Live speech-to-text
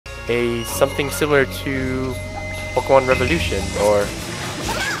a something similar to Pokemon Revolution or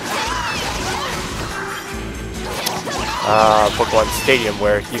Pokemon Stadium,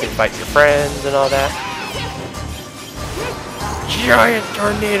 where you can fight your friends and all that. Giant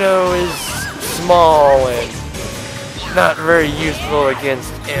Tornado is small and not very useful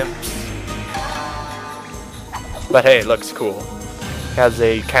against imps. But hey, it looks cool. Has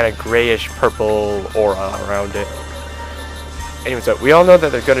a kind of grayish purple aura around it. Anyway, so we all know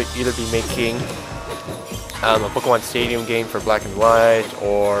that they're going to either be making a Pokemon Stadium game for Black and White,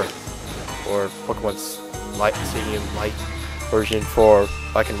 or Pokemon Stadium Light version for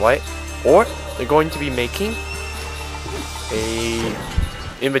Black and White, or they're going to be making a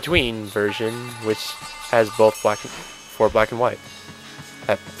in-between version which has both for Black and White.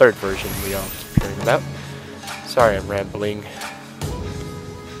 That third version we all keep hearing about. Sorry, I'm rambling.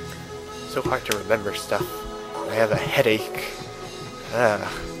 So hard to remember stuff. I have a headache.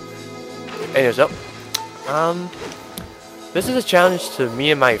 Anyways, this is a challenge to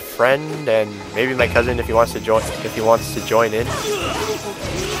me and my friend, and maybe my cousin if he wants to join in.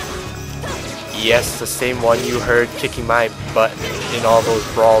 Yes, the same one you heard kicking my butt in all those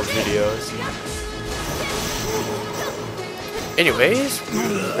Brawl videos. Anyways,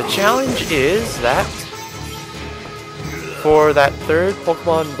 the challenge is that for that third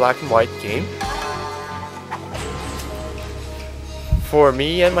Pokemon Black and White game, for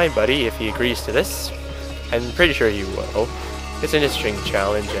me and my buddy, if he agrees to this, I'm pretty sure he will, it's an interesting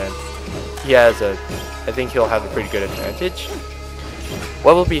challenge, and he has I think he'll have a pretty good advantage.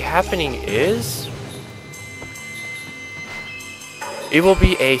 What will be happening is, it will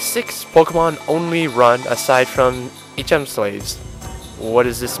be a 6 Pokemon only run aside from HM Slaves. What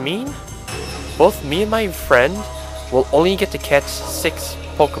does this mean? Both me and my friend will only get to catch 6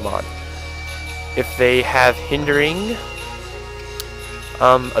 Pokemon. If they have hindering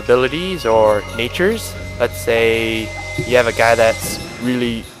abilities or natures, let's say you have a guy that's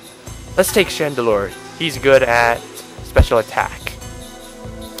really, let's take Chandelure. He's good at special attack.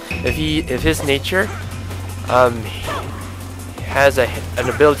 If his nature has an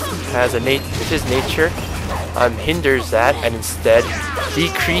ability, if his nature hinders that and instead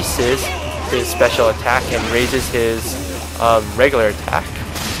decreases his special attack and raises his regular attack,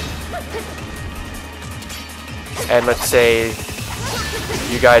 and let's say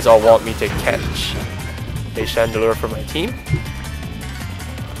you guys all want me to catch a Chandelure for my team,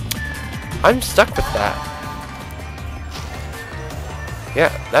 I'm stuck with that.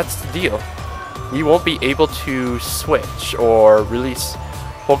 Yeah, that's the deal. We won't be able to switch or release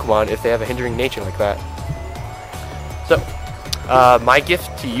Pokemon if they have a hindering nature like that. So, my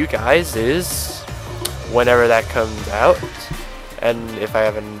gift to you guys is, whenever that comes out, and if I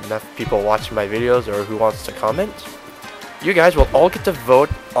have enough people watching my videos or who wants to comment, you guys will all get to vote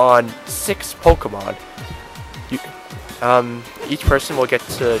on 6 Pokemon. Each person will get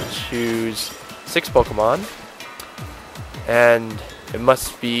to choose 6 Pokemon, and it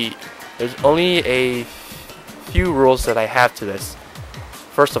must be, there's only a few rules that I have to this.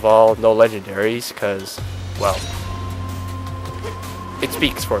 First of all, no legendaries, because, well, it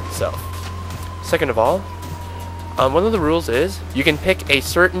speaks for itself. Second of all, one of the rules is you can pick a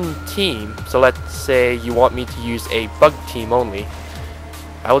certain team. So let's say you want me to use a bug team only.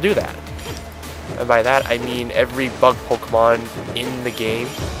 I will do that. And by that I mean every bug Pokemon in the game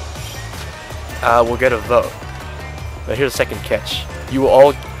will get a vote. But here's the second catch. You will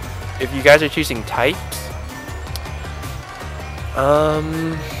all, if you guys are choosing types,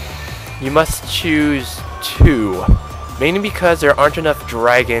 you must choose 2. Mainly because there aren't enough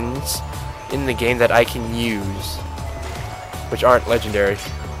dragons in the game that I can use, which aren't legendary.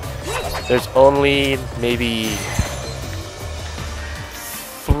 There's only maybe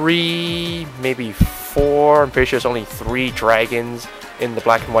 3, maybe 4, I'm pretty sure there's only 3 dragons in the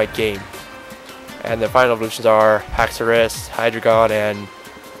Black and White game. And the final evolutions are Haxorus, Hydreigon, and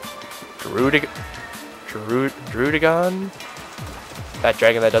Drudigon? That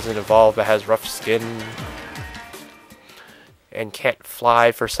dragon that doesn't evolve but has rough skin and can't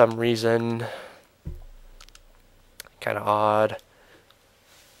fly for some reason. Kinda odd.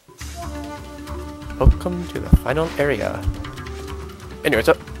 Welcome to the final area. Anyway,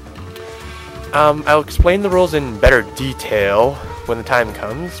 so I'll explain the rules in better detail when the time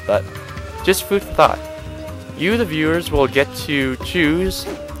comes, but just food for thought. You, the viewers, will get to choose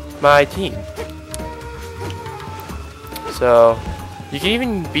my team. So you can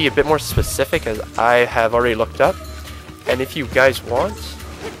even be a bit more specific, as I have already looked up. And if you guys want,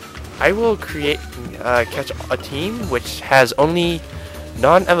 I will catch a team which has only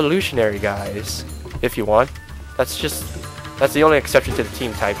non-evolutionary guys, if you want. That's just That's the only exception to the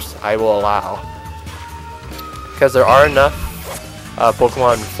team types I will allow. Because there are enough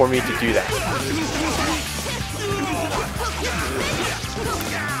Pokemon for me to do that.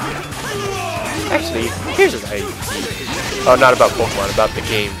 Actually, here's an idea. Oh, not about Pokemon, about the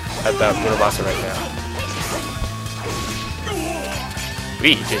game, about Muramasa right now.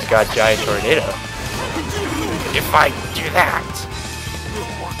 We just got Giant Tornado. If I do that...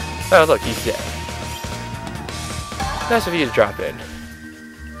 Oh, look, he's dead. Nice of you to drop in.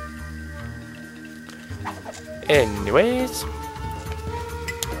 Anyways...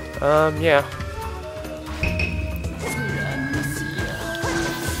 yeah.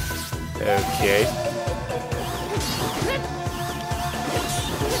 Okay.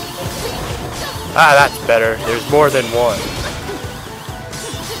 Ah, that's better. There's more than one.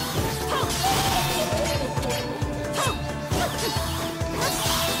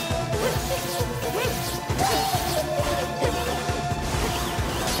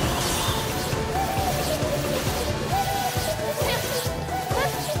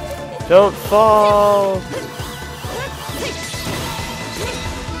 Don't fall!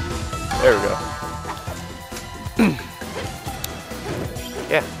 There we go.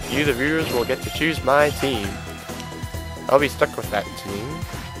 Yeah, you the viewers will get to choose my team. I'll be stuck with that team.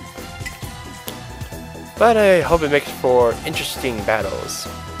 But I hope it makes for interesting battles.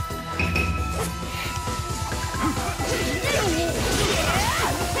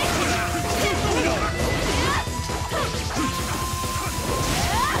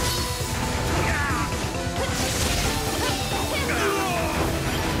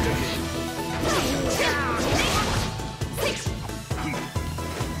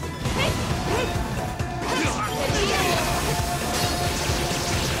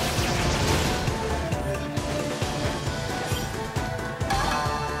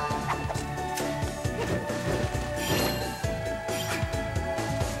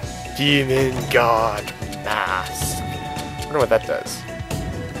 Demon God Mask. I wonder what that does.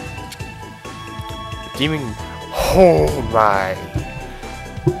 Demon... Oh my!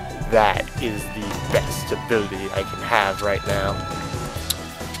 That is the best ability I can have right now.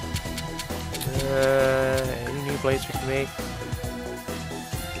 Any new blades we can make?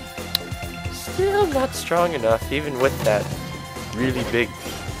 Still not strong enough, even with that really big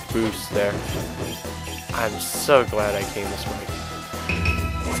boost there. I'm so glad I came this way.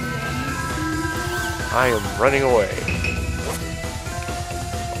 I am running away.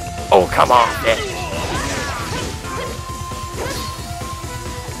 Oh, come on, man.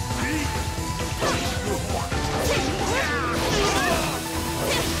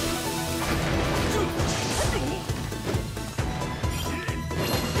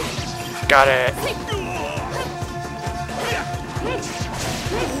 Got it.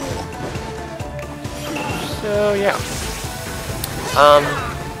 So, yeah.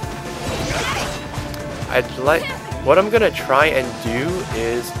 What I'm gonna try and do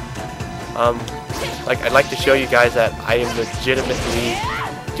is, I'd like to show you guys that I am legitimately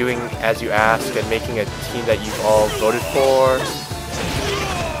doing as you ask and making a team that you've all voted for.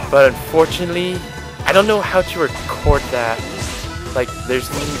 But unfortunately, I don't know how to record that. Like, there's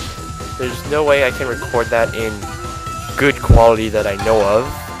no way I can record that in good quality that I know of,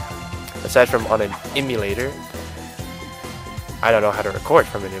 aside from on an emulator. I don't know how to record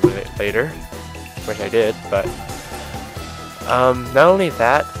from an emulator. Wish I did, but not only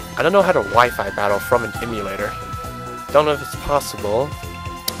that, I don't know how to Wi-Fi battle from an emulator. Don't know if it's possible.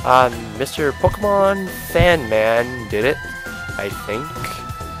 MrPokemonFanMan did it, I think,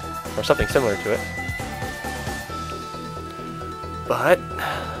 or something similar to it. But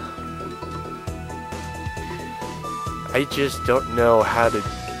I just don't know how to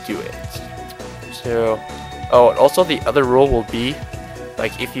do it. So, oh, and also the other rule will be,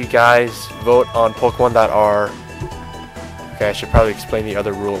 like, if you guys vote on Pokemon that are... Okay, I should probably explain the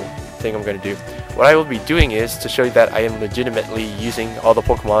other rule thing I'm going to do. What I will be doing is to show you that I am legitimately using all the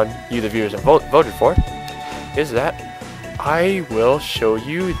Pokemon you, the viewers, have voted for, is that I will show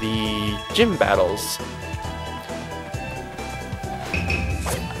you the gym battles.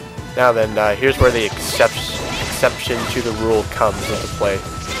 Now then, here's where the exception to the rule comes into play.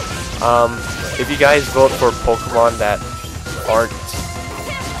 If you guys vote for Pokemon that aren't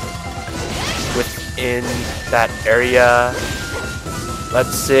within that area,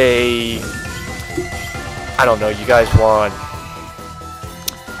 let's say, I don't know, you guys want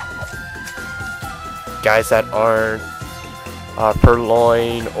guys that aren't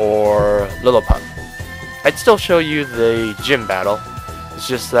Purloin or Lillipup, I'd still show you the gym battle. It's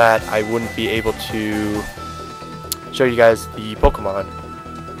just that I wouldn't be able to show you guys the Pokemon,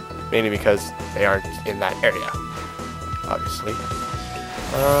 mainly because they aren't in that area. obviously.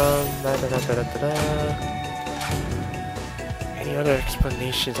 Any other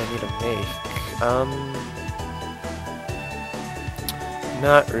explanations I need to make?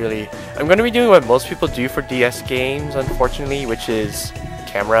 Not really. I'm going to be doing what most people do for DS games, unfortunately, which is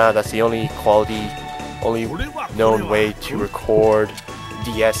camera. That's the only known way to record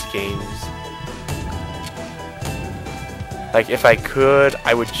DS games. Like, if I could,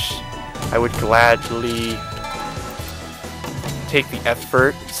 I would gladly take the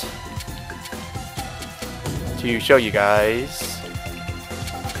effort to show you guys.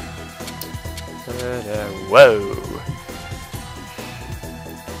 Whoa!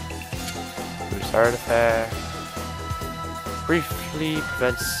 Boost artifact. Briefly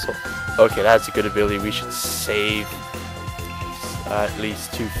prevents. Okay, that's a good ability. We should save at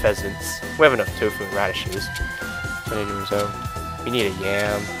least 2 pheasants. We have enough tofu and radishes. So we need a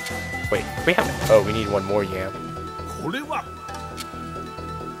yam. Wait, we have. Oh, we need one more yam.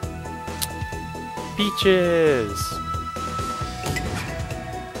 Peaches.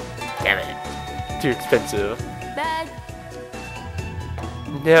 Damn it! Too expensive. Bad.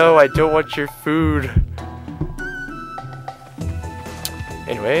 No, I don't want your food.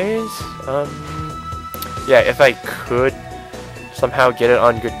 Anyways, yeah, if I could somehow get it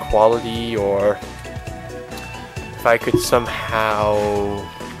on good quality, or if I could somehow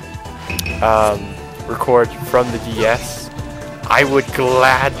record from the DS, I would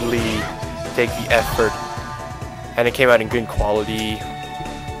gladly take the effort, and it came out in good quality.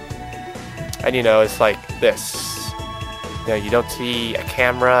 And you know, it's like this. You know, you don't see a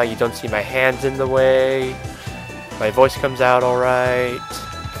camera, you don't see my hands in the way, my voice comes out alright.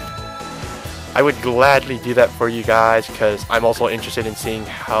 I would gladly do that for you guys, because I'm also interested in seeing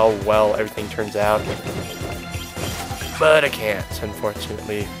how well everything turns out. But I can't,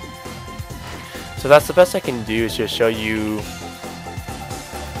 unfortunately. So that's the best I can do, is just show you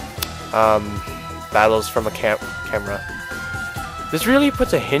battles from a camera. This really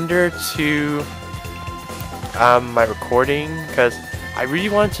puts a hinder to my recording, because I really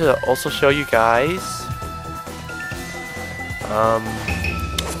want to also show you guys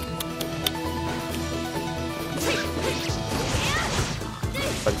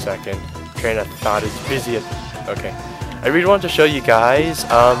one second. Train of thought is busy. Okay. I really want to show you guys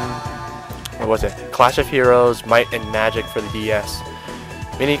what was it? Clash of Heroes, Might and Magic for the DS.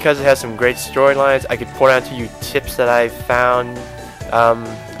 Mainly because it has some great storylines. I could point out to you tips that I've found,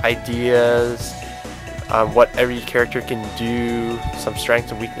 ideas, what every character can do, some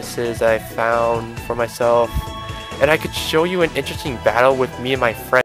strengths and weaknesses that I found for myself. And I could show you an interesting battle with me and my friend.